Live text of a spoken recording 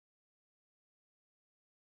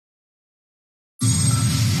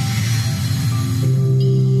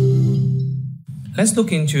Let's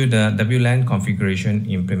look into the WLAN configuration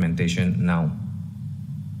implementation now.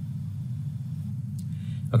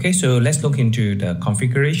 Okay, so let's look into the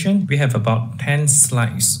configuration. We have about 10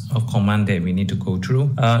 slides of command that we need to go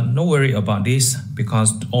through. No worry about this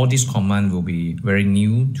because all these commands will be very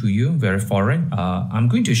new to you, very foreign. I'm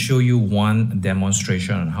going to show you one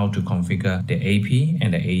demonstration on how to configure the AP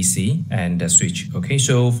and the AC and the switch. Okay,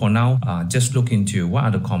 so for now, just look into what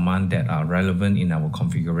are the commands that are relevant in our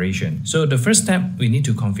configuration. So the first step we need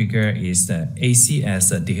to configure is the AC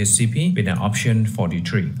as a DHCP with an option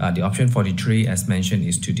 43. The option 43, as mentioned,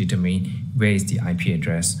 is to determine where is the IP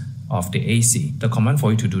address of the AC. The command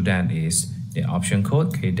for you to do that is the option code.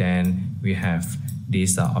 Okay, then we have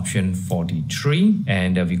this option 43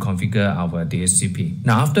 and we configure our DHCP.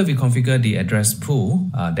 Now after we configure the address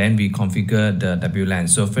pool, then we configure the WLAN.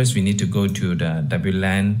 So first we need to go to the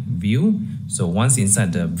WLAN view. So once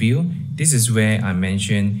inside the view, this is where I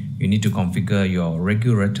mentioned you need to configure your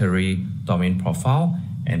regulatory domain profile,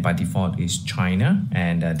 and by default is China,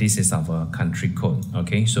 and this is our country code.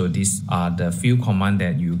 Okay, so these are the few commands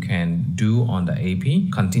that you can do on the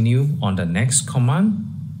AP. Continue on the next command.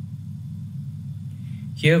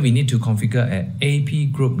 Here we need to configure an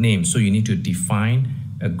AP group name. So you need to define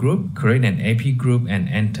a group, create an AP group and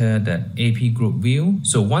enter the AP group view.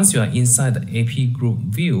 So once you are inside the AP group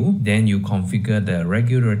view, then you configure the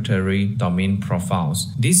regulatory domain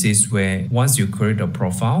profiles. This is where once you create a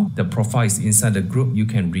profile, the profile is inside the group, you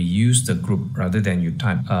can reuse the group rather than you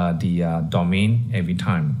type the domain every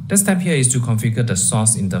time. The step here is to configure the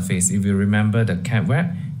source interface. If you remember the cat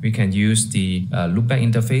web, we can use the loopback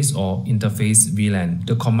interface or interface VLAN.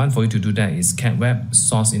 The command for you to do that is cat web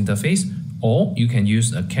source interface, or you can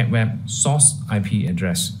use a cat web source IP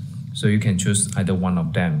address. So you can choose either one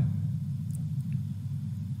of them.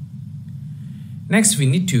 Next, we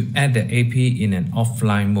need to add the AP in an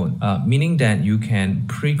offline mode, meaning that you can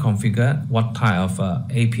pre-configure what type of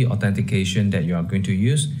AP authentication that you are going to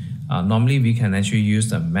use. Normally, we can actually use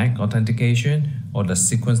the MAC authentication or the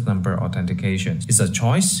sequence number authentication. It's a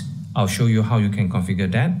choice. I'll show you how you can configure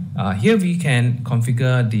that. Here we can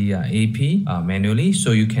configure the AP manually.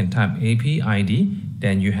 So you can type AP ID,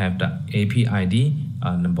 then you have the AP ID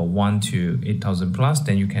number 1 to 8000 plus.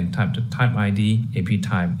 Then you can type the type ID, AP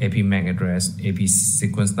type, AP MAC address, AP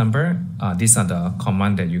sequence number. These are the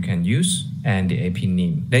commands that you can use, and the AP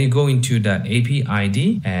name. Then you go into the AP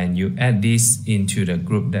ID and you add this into the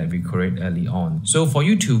group that we create early on. So for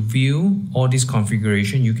you to view all this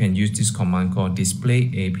configuration, you can use this command called display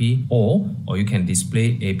AP, or you can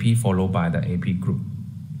display AP followed by the AP group.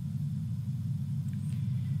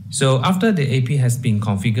 So after the AP has been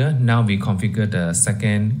configured, now we configure the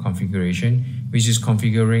second configuration, which is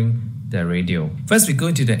configuring the radio. First, we go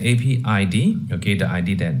into the AP ID, okay, the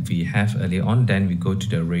ID that we have earlier on. Then we go to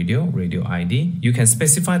the radio ID. You can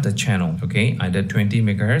specify the channel, okay, either 20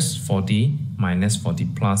 MHz, 40, minus 40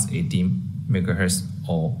 plus 18 MHz,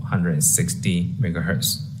 or 160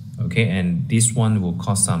 MHz. Okay, and this one will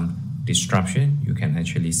cause some disruption. You can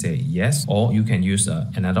actually say yes, or you can use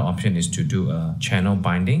another option is to do a channel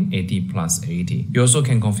binding 80 plus 80. You also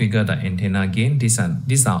can configure the antenna gain. These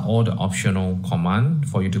are all the optional commands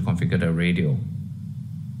for you to configure the radio.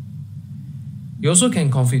 You also can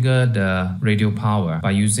configure the radio power by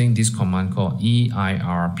using this command called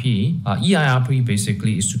EIRP. EIRP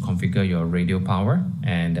basically is to configure your radio power,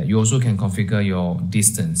 and you also can configure your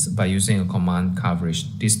distance by using a command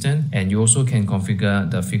coverage distance, and you also can configure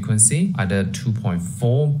the frequency either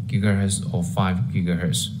 2.4 GHz or 5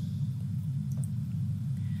 GHz.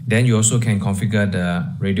 Then you also can configure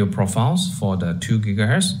the radio profiles for the 2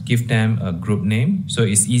 GHz, give them a group name, so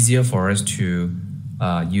it's easier for us to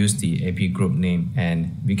use the AP group name,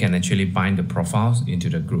 and we can actually bind the profiles into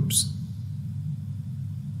the groups.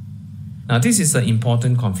 Now this is an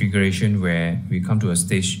important configuration where we come to a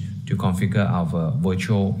stage to configure our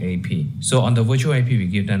virtual AP. So on the virtual AP, we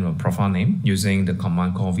give them a profile name using the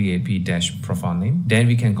command called VAP-profile name. Then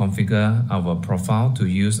we can configure our profile to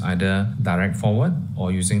use either direct forward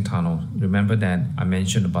or using tunnel. Remember that I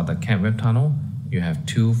mentioned about the cat web tunnel. You have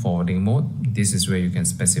 2 forwarding mode. This is where you can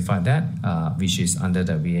specify that, which is under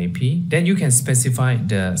the VAP. Then you can specify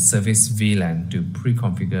the service VLAN to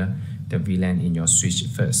pre-configure the VLAN in your switch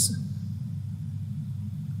first.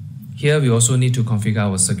 Here we also need to configure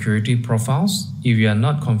our security profiles. If you are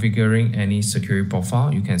not configuring any security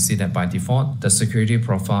profile, you can see that by default, the security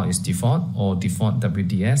profile is default, or default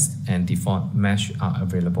WDS and default mesh are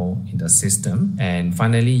available in the system. And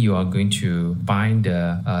finally, you are going to bind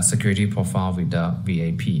the security profile with the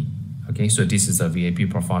VAP. Okay, so this is a VAP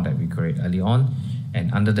profile that we create early on,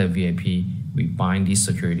 and under the VAP, we bind this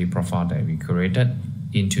security profile that we created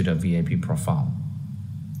into the VAP profile.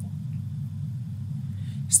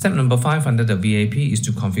 Step number 5 under the VAP is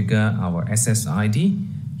to configure our SSID.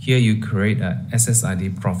 Here you create a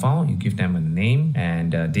SSID profile, you give them a name,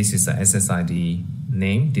 and this is a SSID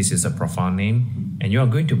name, this is a profile name, and you are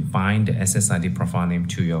going to bind the SSID profile name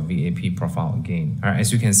to your VAP profile again. Alright,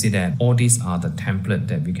 as you can see that all these are the template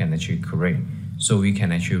that we can actually create, so we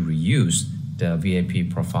can actually reuse the VAP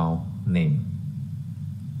profile name.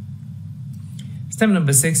 Step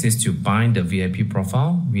number 6 is to bind the VAP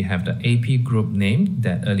profile. We have the AP group name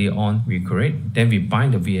that earlier on we create. Then we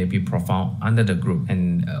bind the VAP profile under the group.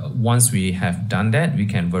 And once we have done that, we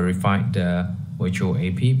can verify the virtual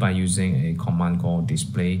AP by using a command called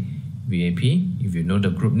display VAP. If you know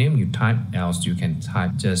the group name, you type, else you can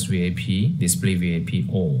type just VAP, display VAP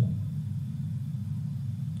all.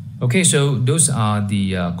 Okay, so those are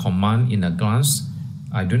the command in a glance.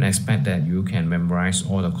 I don't expect that you can memorize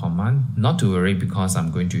all the command. Not to worry, because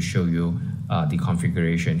I'm going to show you the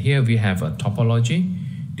configuration. Here we have a topology.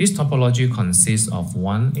 This topology consists of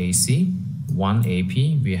one AC, one AP.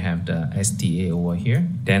 We have the STA over here.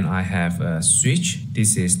 Then I have a switch.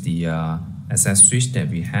 This is the access switch that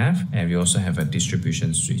we have, and we also have a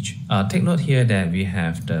distribution switch. Take note here that we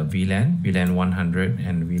have the VLAN, VLAN 100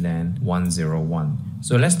 and VLAN 101.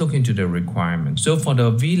 So let's look into the requirements. So for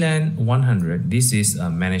the VLAN 100, this is a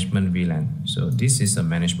management VLAN. So this is a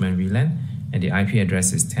management VLAN, and the IP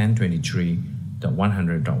address is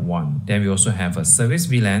 1023.100.1. Then we also have a service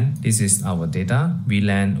VLAN. This is our data,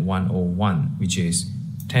 VLAN 101, which is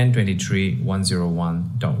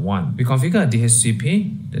 1023.101.1. We configure a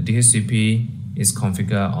DHCP. The DHCP is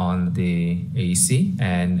configured on the AC,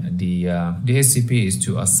 and the DHCP is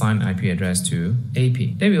to assign IP address to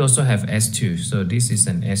AP. Then we also have S2. So this is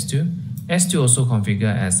an S2. S2 also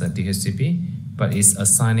configured as a DHCP, but it's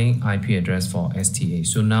assigning IP address for STA.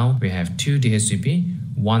 So now we have two DHCP,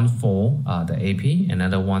 one for the AP,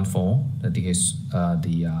 another one for the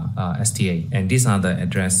STA, and these are the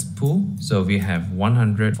address pool. So we have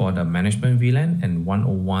 100 for the management VLAN and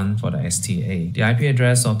 101 for the STA. The IP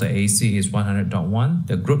address of the AC is 100.1.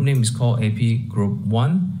 The group name is called AP Group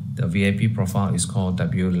 1. The VAP profile is called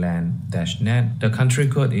WLAN-net. The country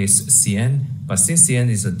code is CN, but since CN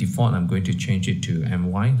is a default, I'm going to change it to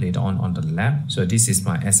MY later on the lab. So this is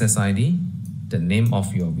my SSID. The name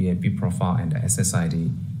of your VAP profile and the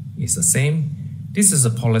SSID is the same. This is a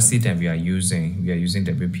policy that we are using. We are using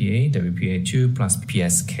WPA, WPA2 plus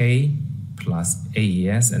PSK plus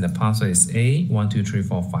AES, and the password is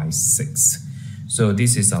A123456. So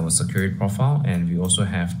this is our security profile, and we also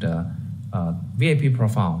have the VAP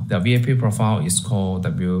profile. The VAP profile is called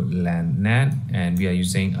WLAN-net, and we are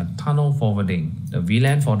using a tunnel forwarding. The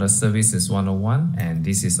VLAN for the service is 101, and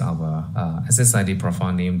this is our SSID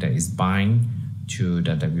profile name that is bind to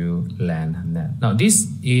the WLAN-net. Now this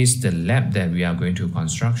is the lab that we are going to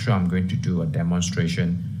construct, so I'm going to do a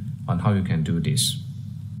demonstration on how you can do this.